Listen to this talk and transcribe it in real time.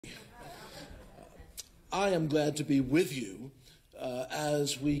I am glad to be with you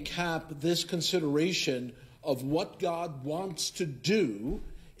as we cap this consideration of what God wants to do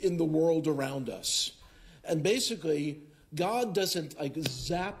in the world around us. And basically, God doesn't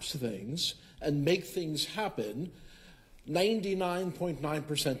zap things and make things happen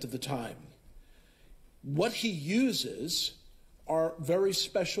 99.9% of the time. What he uses are very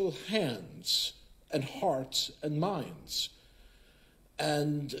special hands and hearts and minds.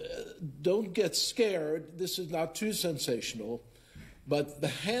 And don't get scared, this is not too sensational, but the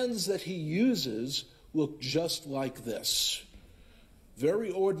hands that he uses look just like this.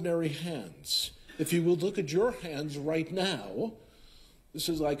 Very ordinary hands. If you will look at your hands right now, this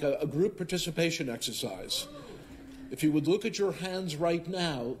is like a group participation exercise. If you would look at your hands right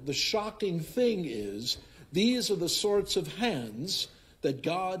now, the shocking thing is these are the sorts of hands that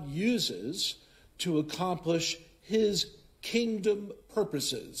God uses to accomplish his kingdom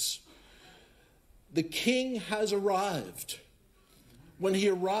purposes. The king has arrived. When he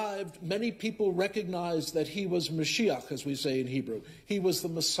arrived, many people recognized that he was Mashiach, as we say in Hebrew. He was the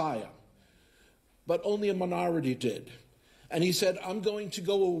Messiah. But only a minority did. And he said, I'm going to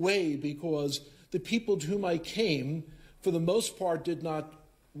go away because the people to whom I came, for the most part, did not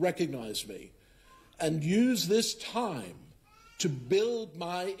recognize me. And use this time to build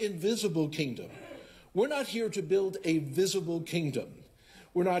my invisible kingdom. We're not here to build a visible kingdom.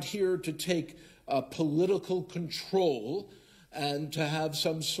 We're not here to take political control and to have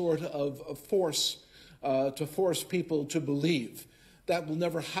some sort of force to force people to believe. That will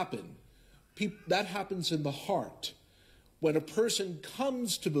never happen. That happens in the heart. When a person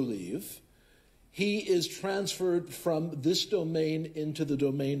comes to believe, he is transferred from this domain into the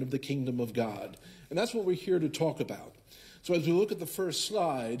domain of the kingdom of God. And that's what we're here to talk about. So as we look at the first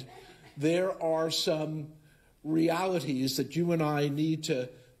slide, there are some realities that you and I need to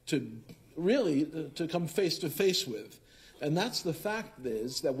come face to face with. And that's the fact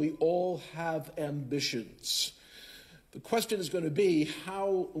is that we all have ambitions. The question is going to be,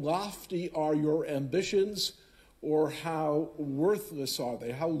 how lofty are your ambitions, or how worthless are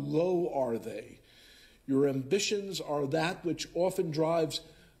they? How low are they? Your ambitions are that which often drives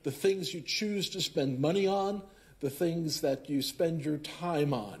the things you choose to spend money on, the things that you spend your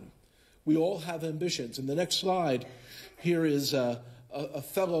time on. We all have ambitions. In the next slide, here is a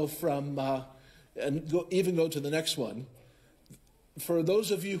fellow from, even go to the next one. For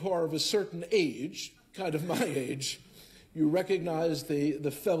those of you who are of a certain age, kind of my age, you recognize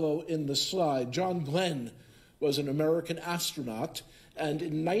the fellow in the slide. John Glenn was an American astronaut, and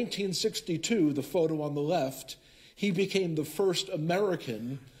in 1962, the photo on the left, he became the first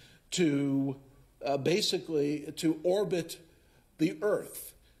American to basically to orbit the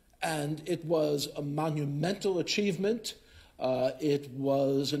Earth. And it was a monumental achievement. It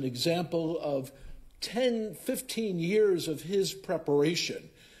was an example of 10, 15 years of his preparation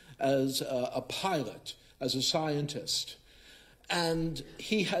as a pilot, as a scientist. And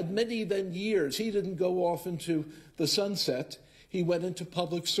he had many then years. He didn't go off into the sunset. He went into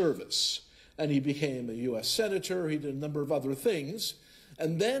public service. And he became a U.S. senator. He did a number of other things.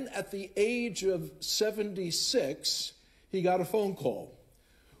 And then at the age of 76, he got a phone call.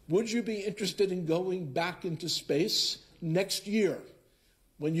 Would you be interested in going back into space next year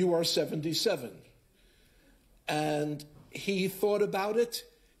when you are 77? And he thought about it.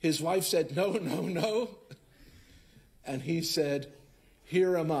 His wife said, no, no, no. And he said,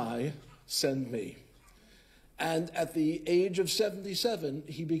 here am I, send me. And at the age of 77,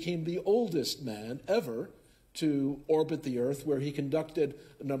 he became the oldest man ever to orbit the Earth, where he conducted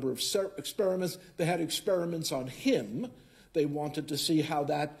a number of experiments. They had experiments on him. They wanted to see how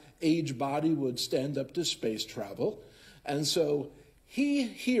that age body would stand up to space travel. And so he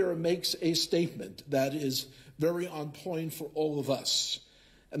here makes a statement that is very on point for all of us.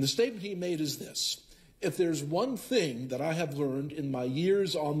 And the statement he made is this: if there's one thing that I have learned in my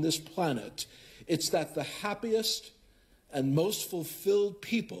years on this planet, it's that the happiest and most fulfilled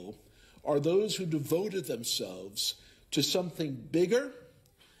people are those who devoted themselves to something bigger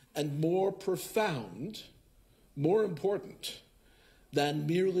and more profound, more important than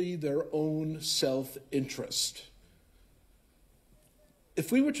merely their own self-interest.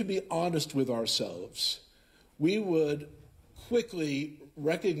 If we were to be honest with ourselves, we would quickly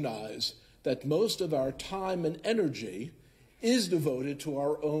recognize that most of our time and energy is devoted to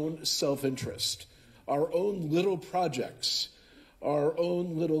our own self-interest, our own little projects, our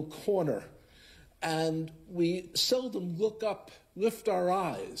own little corner. And we seldom look up, lift our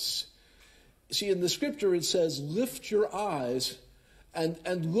eyes. See, in the scripture it says, lift your eyes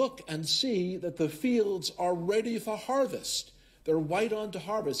and look and see that the fields are ready for harvest. They're white unto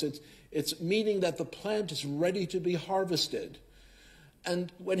harvest. It's meaning that the plant is ready to be harvested.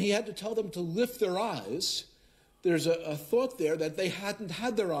 And when he had to tell them to lift their eyes, there's a thought there that they hadn't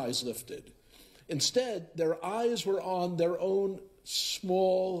had their eyes lifted. Instead, their eyes were on their own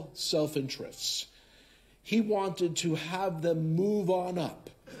small self-interests. He wanted to have them move on up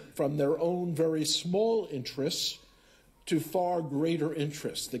from their own very small interests to far greater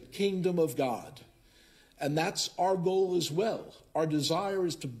interests, the kingdom of God. And that's our goal as well. Our desire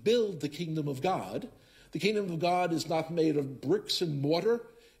is to build the kingdom of God. The kingdom of God is not made of bricks and mortar.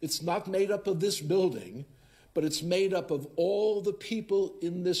 It's not made up of this building, but it's made up of all the people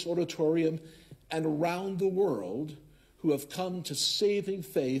in this auditorium and around the world who have come to saving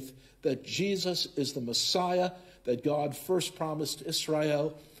faith that Jesus is the Messiah that God first promised to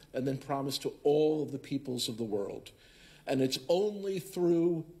Israel and then promised to all of the peoples of the world. And it's only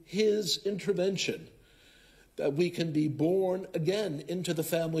through his intervention that we can be born again into the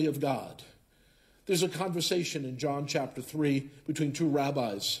family of God. There's a conversation in John chapter 3 between two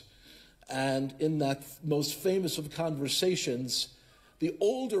rabbis. And in that most famous of conversations, the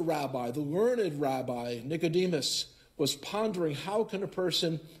older rabbi, the learned rabbi, Nicodemus, was pondering, how can a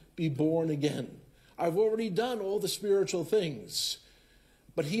person be born again? I've already done all the spiritual things.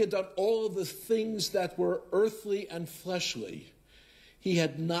 But he had done all of the things that were earthly and fleshly. He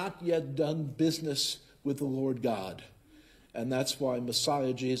had not yet done business with the Lord God. And that's why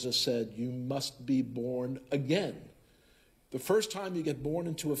Messiah Jesus said, you must be born again. The first time you get born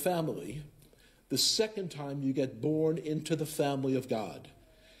into a family, the second time you get born into the family of God.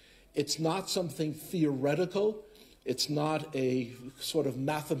 It's not something theoretical. It's not a sort of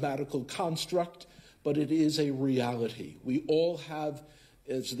mathematical construct, but it is a reality. We all have,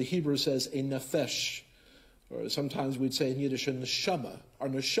 as the Hebrew says, a nefesh, or sometimes we'd say in Yiddish, a neshama. Our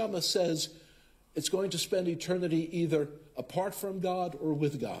neshama says it's going to spend eternity either apart from God or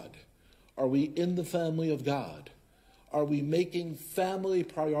with God. Are we in the family of God? Are we making family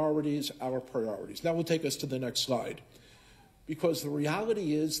priorities our priorities? Now we'll take us to the next slide. Because the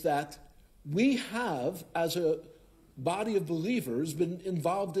reality is that we have, as a body of believers, been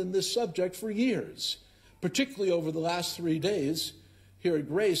involved in this subject for years. Particularly over the last 3 days, here at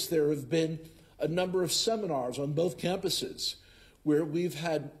Grace, there have been a number of seminars on both campuses where we've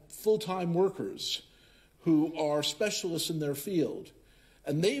had full-time workers who are specialists in their field.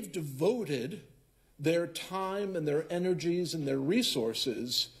 And they've devoted their time and their energies and their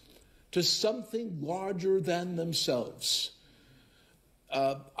resources to something larger than themselves.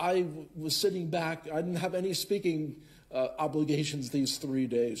 I was sitting back. I didn't have any speaking obligations these 3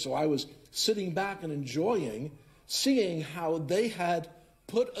 days. So I was sitting back and enjoying seeing how they had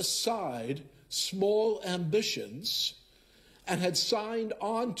put aside small ambitions and had signed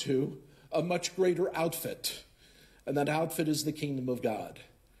on to a much greater outfit. And that outfit is the kingdom of God.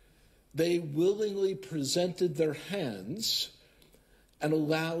 They willingly presented their hands and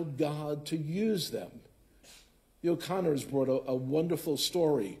allowed God to use them. The O'Connors brought a wonderful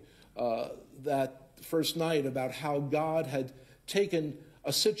story that first night about how God had taken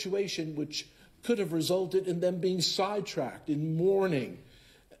a situation which could have resulted in them being sidetracked in mourning.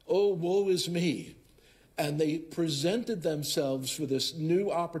 Oh, woe is me. And they presented themselves for this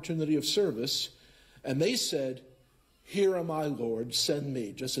new opportunity of service, and they said, here am I, Lord, send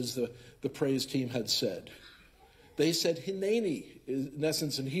me, just as the praise team had said. They said, Hineni, in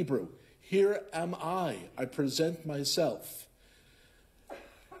essence in Hebrew, here am I present myself.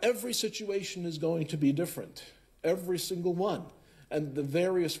 Every situation is going to be different, every single one. And the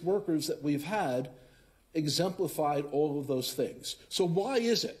various workers that we've had exemplified all of those things. So why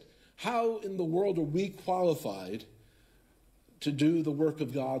is it? How in the world are we qualified to do the work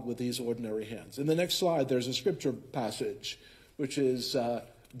of God with these ordinary hands? In the next slide, there's a scripture passage which is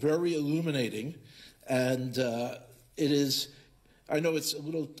very illuminating. And it is, I know it's a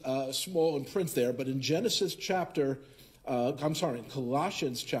little small in print there, but in Colossians chapter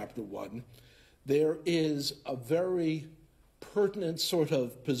 1, there is a very pertinent sort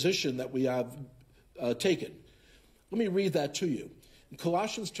of position that we have taken. Let me read that to you. In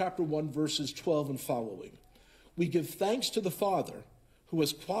Colossians chapter 1, verses 12 and following, we give thanks to the Father who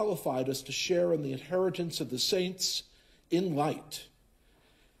has qualified us to share in the inheritance of the saints in light.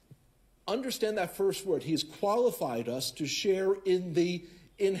 Understand that first word. He has qualified us to share in the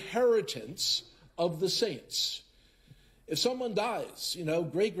inheritance of the saints. If someone dies,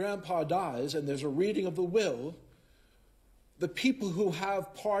 great-grandpa dies, and there's a reading of the will, the people who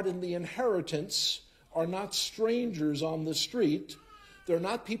have part in the inheritance are not strangers on the street. They're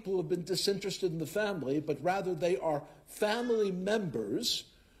not people who have been disinterested in the family, but rather they are family members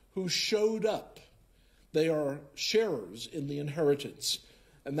who showed up. They are sharers in the inheritance.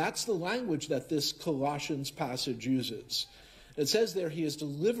 And that's the language that this Colossians passage uses. It says there, he has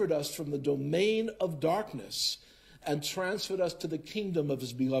delivered us from the domain of darkness and transferred us to the kingdom of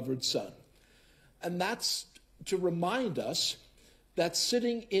his beloved Son. And that's to remind us that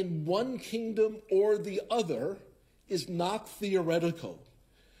sitting in one kingdom or the other is not theoretical.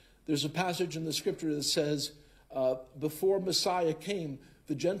 There's a passage in the scripture that says, before Messiah came,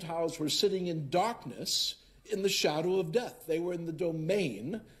 the Gentiles were sitting in darkness in the shadow of death. They were in the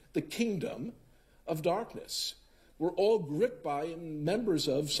domain, the kingdom of darkness. We're all gripped by and members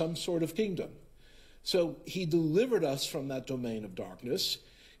of some sort of kingdom. So he delivered us from that domain of darkness.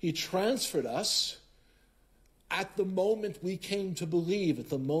 He transferred us at the moment we came to believe, at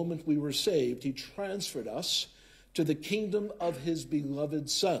the moment we were saved. He transferred us to the kingdom of his beloved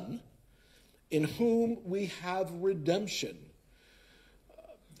Son, in whom we have redemption.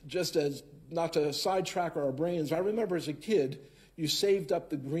 Just as, not to sidetrack our brains, I remember as a kid, you saved up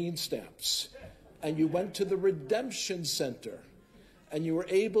the green stamps, and you went to the redemption center, and you were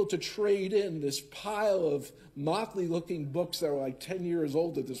able to trade in this pile of motley-looking books that were like 10 years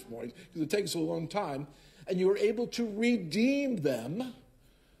old at this point, because it takes a long time, and you were able to redeem them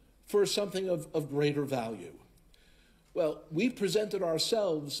for something of greater value. Well, we presented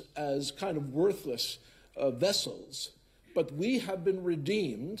ourselves as kind of worthless vessels, but we have been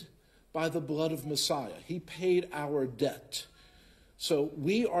redeemed by the blood of Messiah. He paid our debt. So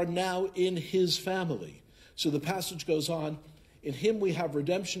we are now in his family. So the passage goes on, in him we have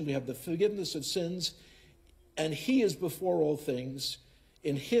redemption, we have the forgiveness of sins, and he is before all things.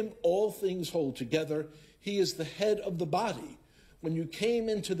 In him all things hold together. He is the head of the body. When you came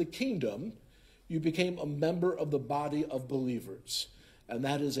into the kingdom, you became a member of the body of believers. And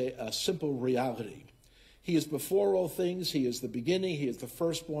that is a simple reality. He is before all things. He is the beginning. He is the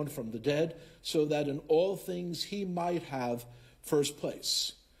firstborn from the dead, so that in all things he might have first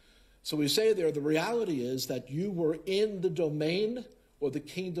place. So we say there, the reality is that you were in the domain or the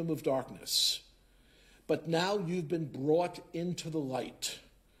kingdom of darkness, but now you've been brought into the light.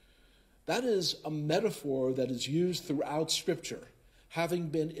 That is a metaphor that is used throughout Scripture, having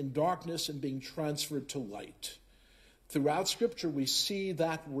been in darkness and being transferred to light. Throughout Scripture, we see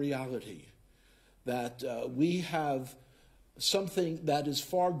that reality, that we have something that is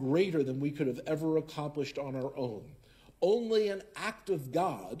far greater than we could have ever accomplished on our own. Only an act of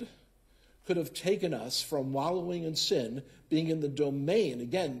God could have taken us from wallowing in sin, being in the domain,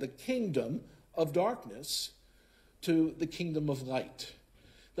 again, the kingdom of darkness, to the kingdom of light.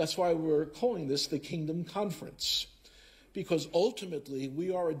 That's why we're calling this the Kingdom Conference, because ultimately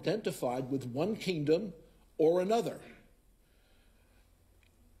we are identified with one kingdom or another.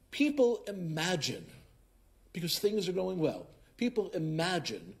 People imagine, because things are going well, people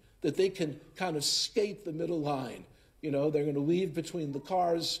imagine that they can kind of skate the middle line. You know, they're going to leave between the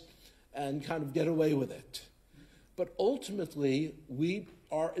cars and kind of get away with it. But ultimately, we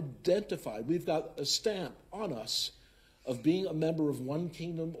are identified. We've got a stamp on us of being a member of one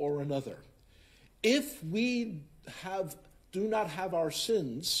kingdom or another. If we do not have our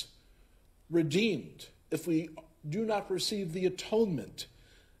sins redeemed, if we do not receive the atonement,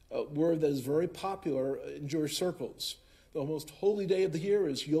 a word that is very popular in Jewish circles, the most holy day of the year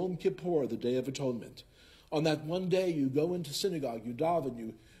is Yom Kippur, the Day of Atonement. On that one day, you go into synagogue, you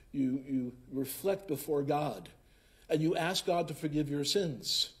daven, you reflect before God, and you ask God to forgive your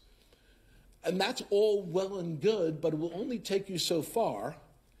sins. And that's all well and good, but it will only take you so far,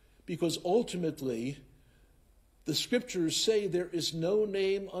 because ultimately, the scriptures say there is no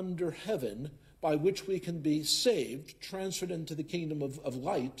name under heaven by which we can be saved, transferred into the kingdom of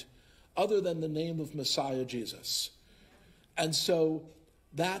light, other than the name of Messiah Jesus. And so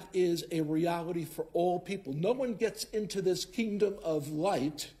that is a reality for all people. No one gets into this kingdom of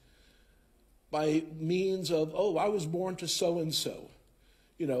light by means of, oh, I was born to so-and-so,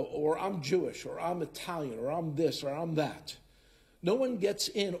 you know, or I'm Jewish, or I'm Italian, or I'm this, or I'm that. No one gets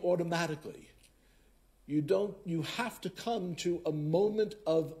in automatically. You have to come to a moment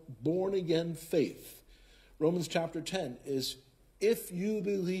of born-again faith. Romans chapter 10 is, if you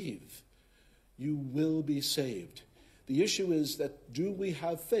believe, you will be saved. The issue is that, do we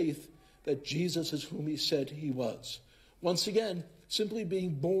have faith that Jesus is whom he said he was? Once again, simply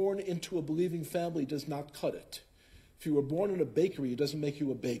being born into a believing family does not cut it. If you were born in a bakery, it doesn't make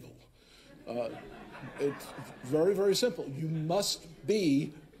you a bagel. It's very, very simple. You must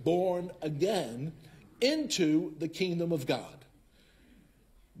be born again into the kingdom of God.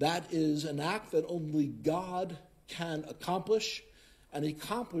 That is an act that only God can accomplish, and he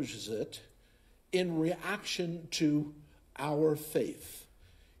accomplishes it in reaction to our faith.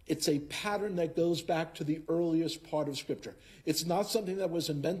 It's a pattern that goes back to the earliest part of Scripture. It's not something that was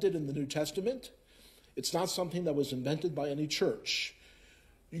invented in the New Testament. It's not something that was invented by any church.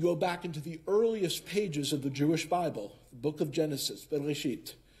 You go back into the earliest pages of the Jewish Bible, the book of Genesis,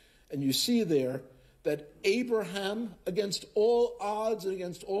 Bereshit, and you see there that Abraham, against all odds and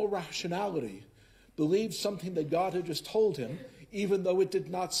against all rationality, believed something that God had just told him, even though it did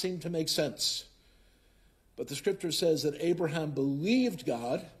not seem to make sense. But the Scripture says that Abraham believed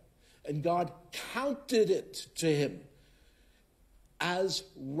God, and God counted it to him as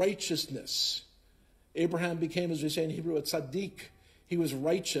righteousness. Abraham became, as we say in Hebrew, a tzaddik. He was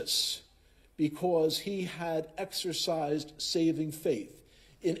righteous because he had exercised saving faith.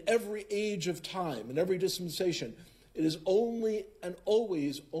 In every age of time, in every dispensation, it has only and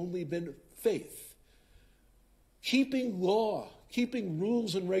always only been faith. Keeping law, keeping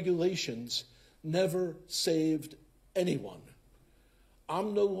rules and regulations never saved anyone.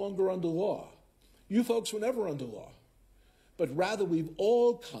 I'm no longer under law. You folks were never under law. But rather, we've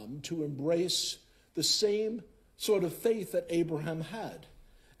all come to embrace the same sort of faith that Abraham had.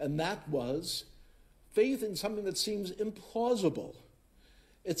 And that was faith in something that seems implausible.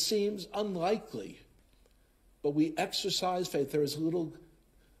 It seems unlikely. But we exercise faith. There is a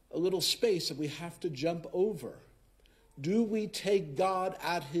little space that we have to jump over. Do we take God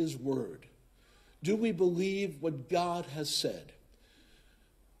at his word? Do we believe what God has said?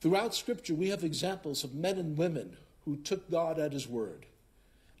 Throughout Scripture, we have examples of men and women who took God at his word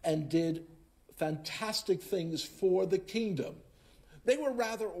and did fantastic things for the kingdom. They were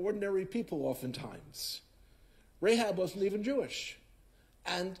rather ordinary people oftentimes. Rahab wasn't even Jewish.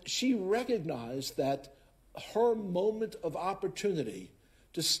 And she recognized that her moment of opportunity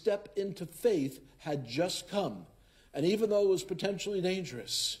to step into faith had just come. And even though it was potentially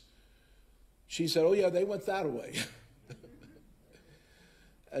dangerous, she said, oh yeah, they went that way.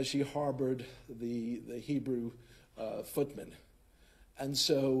 As she harbored the Hebrew footmen. And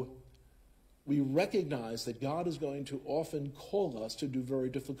so we recognize that God is going to often call us to do very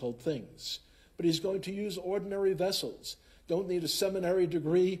difficult things. But he's going to use ordinary vessels. Don't need a seminary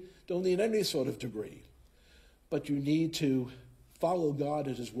degree, don't need any sort of degree. But you need to follow God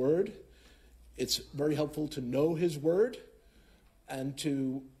at his word. It's very helpful to know his word and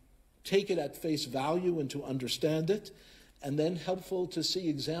to take it at face value and to understand it, and then helpful to see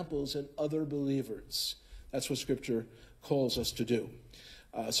examples in other believers. That's what Scripture calls us to do.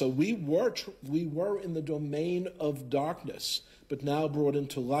 So we were in the domain of darkness, but now brought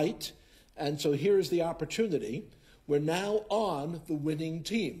into light. And so here's the opportunity. We're now on the winning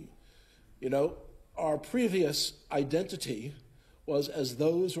team. You know, our previous identity was as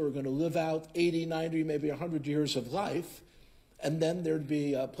those who are going to live out 80, 90, maybe 100 years of life, and then there'd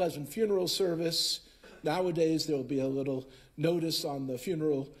be a pleasant funeral service. Nowadays, there'll be a little notice on the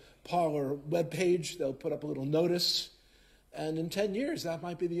funeral parlor webpage. They'll put up a little notice. And in 10 years, that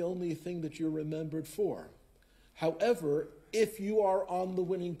might be the only thing that you're remembered for. However, if you are on the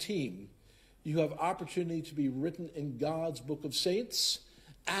winning team, you have opportunity to be written in God's book of saints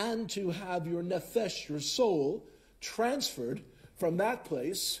and to have your nefesh, your soul, transferred from that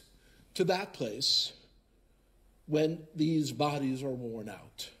place to that place when these bodies are worn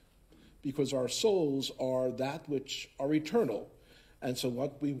out. Because our souls are that which are eternal. And so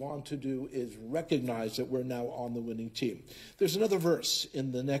what we want to do is recognize that we're now on the winning team. There's another verse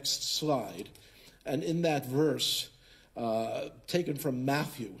in the next slide. And in that verse, taken from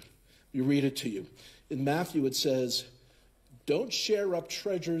Matthew, we read it to you. In Matthew it says, don't share up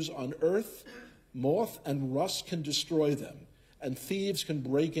treasures on earth. Moth and rust can destroy them, and thieves can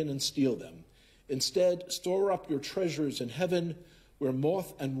break in and steal them. Instead, store up your treasures in heaven, where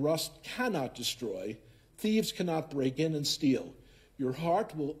moth and rust cannot destroy, thieves cannot break in and steal. Your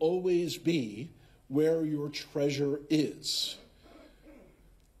heart will always be where your treasure is.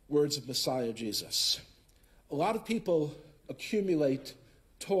 Words of Messiah Jesus. A lot of people accumulate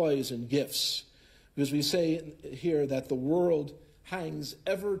toys and gifts because we say here that the world hangs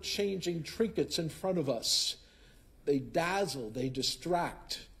ever-changing trinkets in front of us. They dazzle, they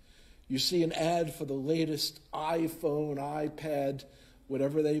distract. You see an ad for the latest iPhone, iPad,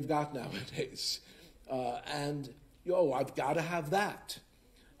 whatever they've got nowadays. I've got to have that.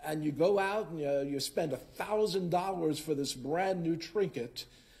 And you go out and you spend $1,000 for this brand new trinket,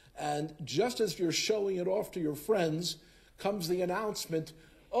 and just as you're showing it off to your friends, comes the announcement,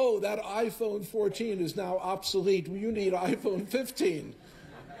 oh, that iPhone 14 is now obsolete. You need iPhone 15.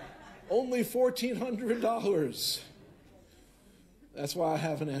 Only $1,400. That's why I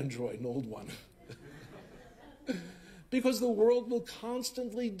have an Android, an old one. Because the world will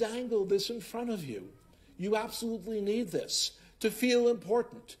constantly dangle this in front of you. You absolutely need this. to feel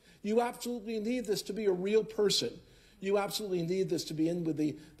important. You absolutely need this to be a real person. You absolutely need this to be in with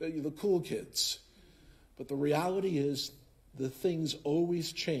the cool kids. But the reality is the things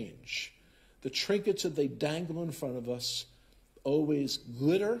always change. The trinkets that they dangle in front of us always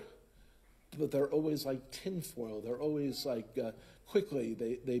glitter, but they're always like tinfoil. They're always like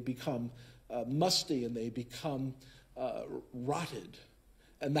quickly they become musty and they become rotted.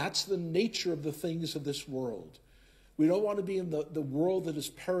 And that's the nature of the things of this world. We don't want to be in the world that is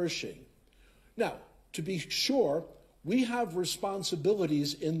perishing. Now, to be sure, we have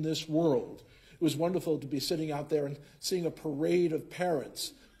responsibilities in this world. It was wonderful to be sitting out there and seeing a parade of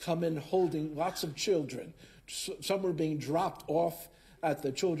parents come in holding lots of children. Some were being dropped off at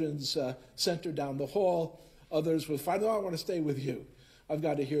the children's center down the hall. Others were fine. No, I want to stay with you. I've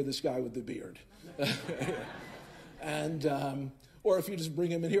got to hear this guy with the beard. And or if you just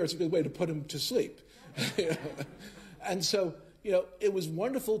bring him in here, it's a good way to put him to sleep. And so, it was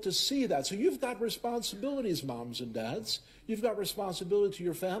wonderful to see that. So you've got responsibilities, moms and dads. You've got responsibility to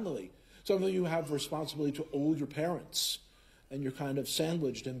your family. Some of you have responsibility to older parents, and you're kind of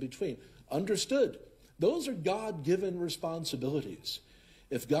sandwiched in between. Understood. Those are God-given responsibilities.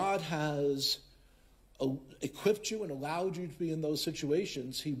 If God has equipped you and allowed you to be in those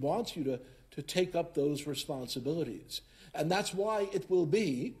situations, he wants you to take up those responsibilities. And that's why it will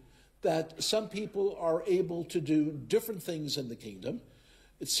be that some people are able to do different things in the kingdom.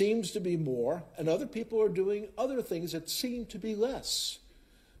 It seems to be more, and other people are doing other things that seem to be less.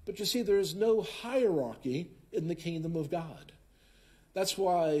 But you see, there is no hierarchy in the kingdom of God. That's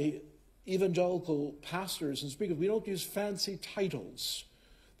why evangelical pastors and speakers, we don't use fancy titles.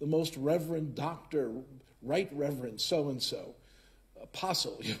 The most reverend doctor, right reverend so-and-so,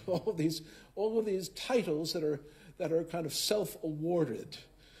 apostle, all of these titles that are kind of self-awarded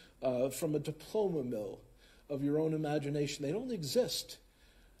from a diploma mill of your own imagination. They don't exist.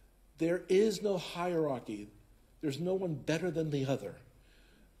 There is no hierarchy. There's no one better than the other.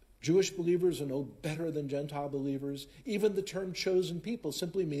 Jewish believers are no better than Gentile believers. Even the term chosen people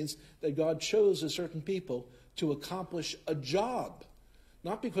simply means that God chose a certain people to accomplish a job.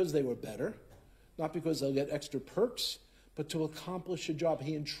 Not because they were better, not because they'll get extra perks, but to accomplish a job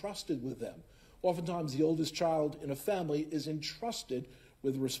he entrusted with them. Oftentimes the oldest child in a family is entrusted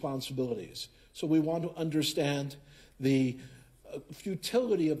with responsibilities. So we want to understand the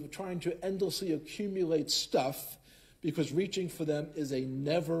futility of trying to endlessly accumulate stuff, because reaching for them is a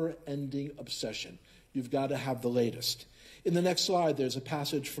never-ending obsession. You've got to have the latest. In the next slide, there's a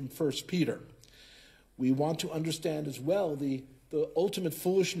passage from 1 Peter. We want to understand as well the ultimate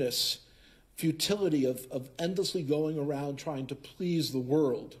foolishness, futility of endlessly going around trying to please the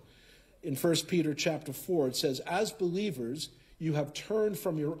world. In 1 Peter chapter 4, it says, "As believers, you have turned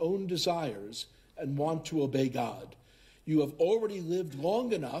from your own desires and want to obey God. You have already lived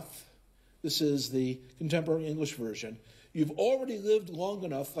long enough." This is the contemporary English version. "You've already lived long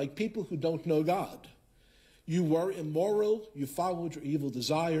enough like people who don't know God. You were immoral. You followed your evil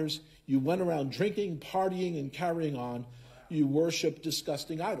desires. You went around drinking, partying, and carrying on. You worshiped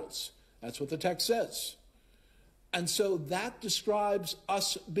disgusting idols." That's what the text says. And so that describes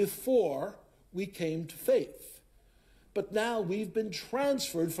us before we came to faith. But now we've been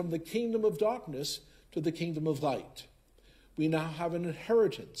transferred from the kingdom of darkness to the kingdom of light. We now have an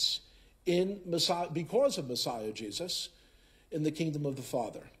inheritance in Messiah, because of Messiah Jesus, in the kingdom of the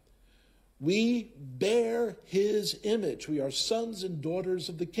Father. We bear his image. We are sons and daughters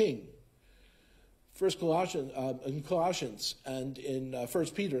of the King. In Colossians and in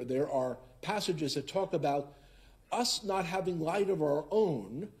 1 Peter, there are passages that talk about us not having light of our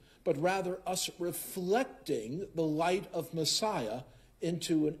own, but rather us reflecting the light of Messiah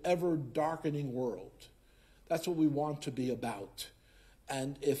into an ever-darkening world. That's what we want to be about.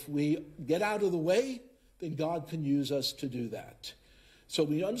 And if we get out of the way, then God can use us to do that. So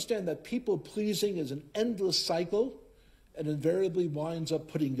we understand that people-pleasing is an endless cycle and invariably winds up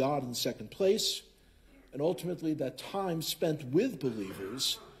putting God in second place. And ultimately, that time spent with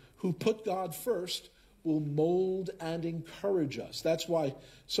believers who put God first will mold and encourage us. That's why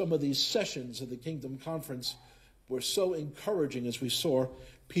some of these sessions of the Kingdom Conference were so encouraging as we saw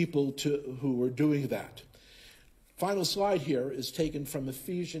people who were doing that. Final slide here is taken from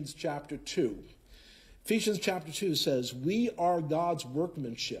Ephesians chapter 2. Ephesians chapter 2 says, "We are God's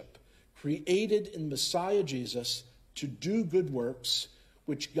workmanship, created in Messiah Jesus to do good works,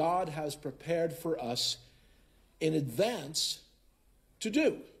 which God has prepared for us in advance to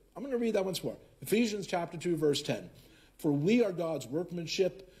do." I'm going to read that once more. Ephesians chapter 2, verse 10. "For we are God's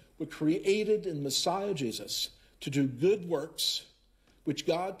workmanship, were created in Messiah Jesus to do good works, which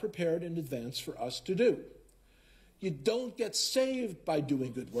God prepared in advance for us to do." You don't get saved by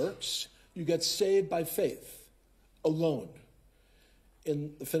doing good works. You get saved by faith alone,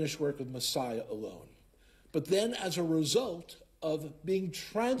 in the finished work of Messiah alone. But then as a result of being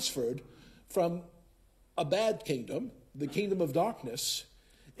transferred from a bad kingdom, the kingdom of darkness,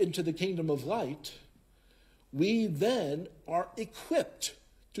 into the kingdom of light, we then are equipped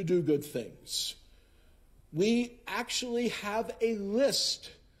to do good things. We actually have a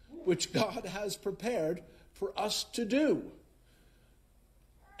list which God has prepared for us to do.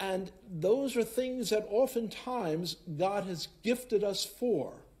 And those are things that oftentimes God has gifted us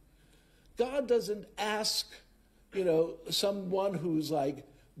for. God doesn't ask, someone who's like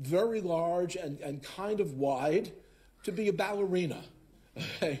very large and kind of wide to be a ballerina.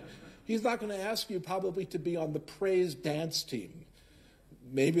 Okay? He's not going to ask you probably to be on the praise dance team.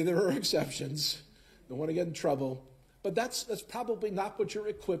 Maybe there are exceptions. Don't want to get in trouble. But that's probably not what you're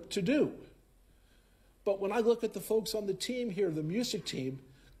equipped to do. But when I look at the folks on the team here, the music team,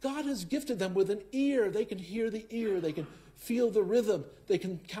 God has gifted them with an ear. They can hear the ear. They can feel the rhythm. They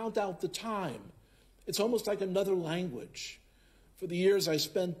can count out the time. It's almost like another language. For the years I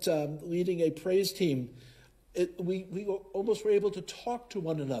spent leading a praise team, we almost were able to talk to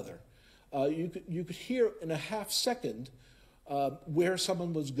one another. You could hear in a half second where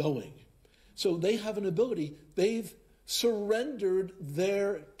someone was going. So they have an ability. They've surrendered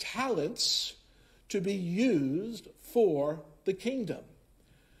their talents to be used for the kingdom.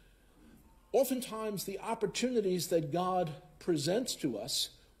 Oftentimes, the opportunities that God presents to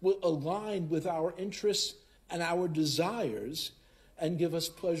us will align with our interests and our desires and give us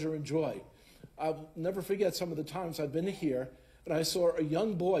pleasure and joy. I'll never forget some of the times I've been here and I saw a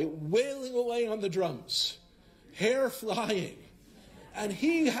young boy wailing away on the drums, hair flying, and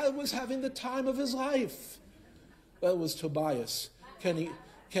he was having the time of his life. Well, it was Tobias, Kenny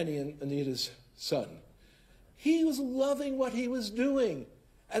and Anita's son. He was loving what he was doing.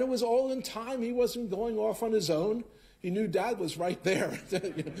 And it was all in time. He wasn't going off on his own. He knew Dad was right there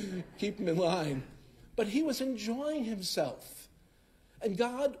to keep him in line. But he was enjoying himself. And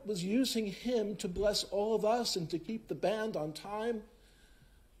God was using him to bless all of us and to keep the band on time.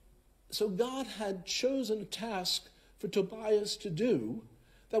 So God had chosen a task for Tobias to do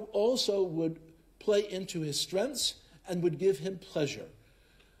that also would play into his strengths and would give him pleasure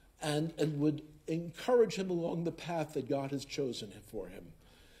and would encourage him along the path that God has chosen for him.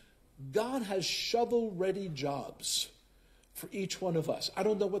 God has shovel-ready jobs for each one of us. I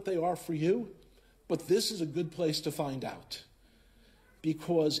don't know what they are for you, but this is a good place to find out,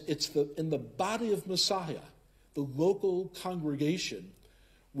 because it's in the body of Messiah, the local congregation,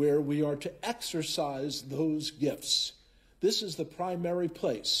 where we are to exercise those gifts. This is the primary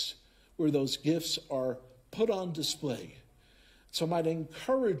place where those gifts are put on display. So I might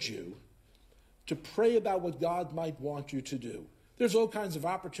encourage you to pray about what God might want you to do. There's all kinds of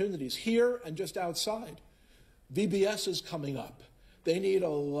opportunities here and just outside. VBS is coming up. They need a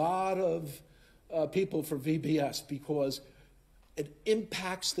lot of people for VBS because it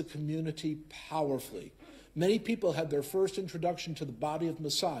impacts the community powerfully. Many people had their first introduction to the body of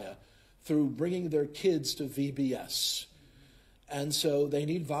Messiah through bringing their kids to VBS. And so they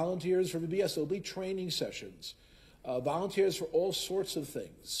need volunteers for VBS. There'll be training sessions, volunteers for all sorts of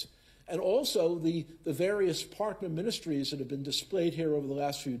things. And also the various partner ministries that have been displayed here over the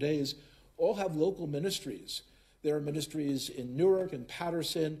last few days all have local ministries. There are ministries in Newark and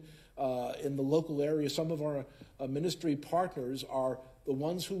Patterson, in the local area. Some of our ministry partners are the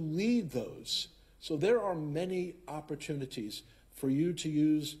ones who lead those. So there are many opportunities for you to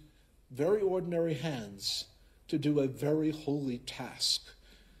use very ordinary hands to do a very holy task,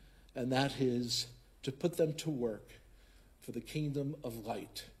 and that is to put them to work for the kingdom of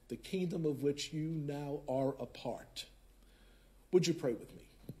light, the kingdom of which you now are a part. Would you pray with me?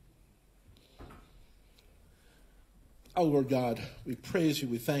 Oh, Lord God, we praise you,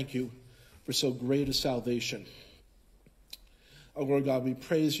 we thank you for so great a salvation. Oh, Lord God, we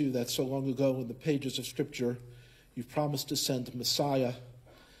praise you that so long ago in the pages of Scripture, you promised to send Messiah.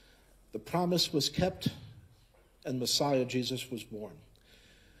 The promise was kept, and Messiah, Jesus, was born.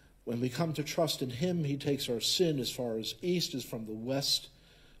 When we come to trust in him, he takes our sin as far as east is from the west.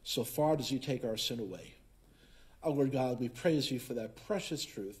 So far does he take our sin away. Oh, Lord God, we praise you for that precious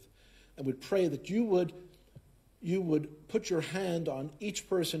truth, and would pray that you would put your hand on each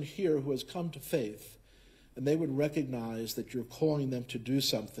person here who has come to faith, and they would recognize that you're calling them to do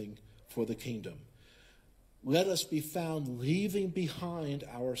something for the kingdom. Let us be found leaving behind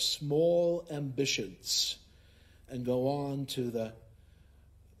our small ambitions and go on to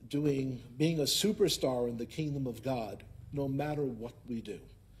being a superstar in the kingdom of God, no matter what we do.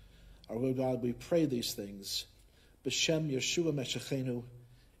 Our Lord God, we pray these things B'Shem Yeshua Meshachenu,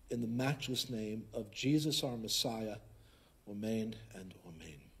 in the matchless name of Jesus our Messiah. Amen and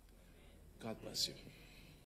amen. God bless you.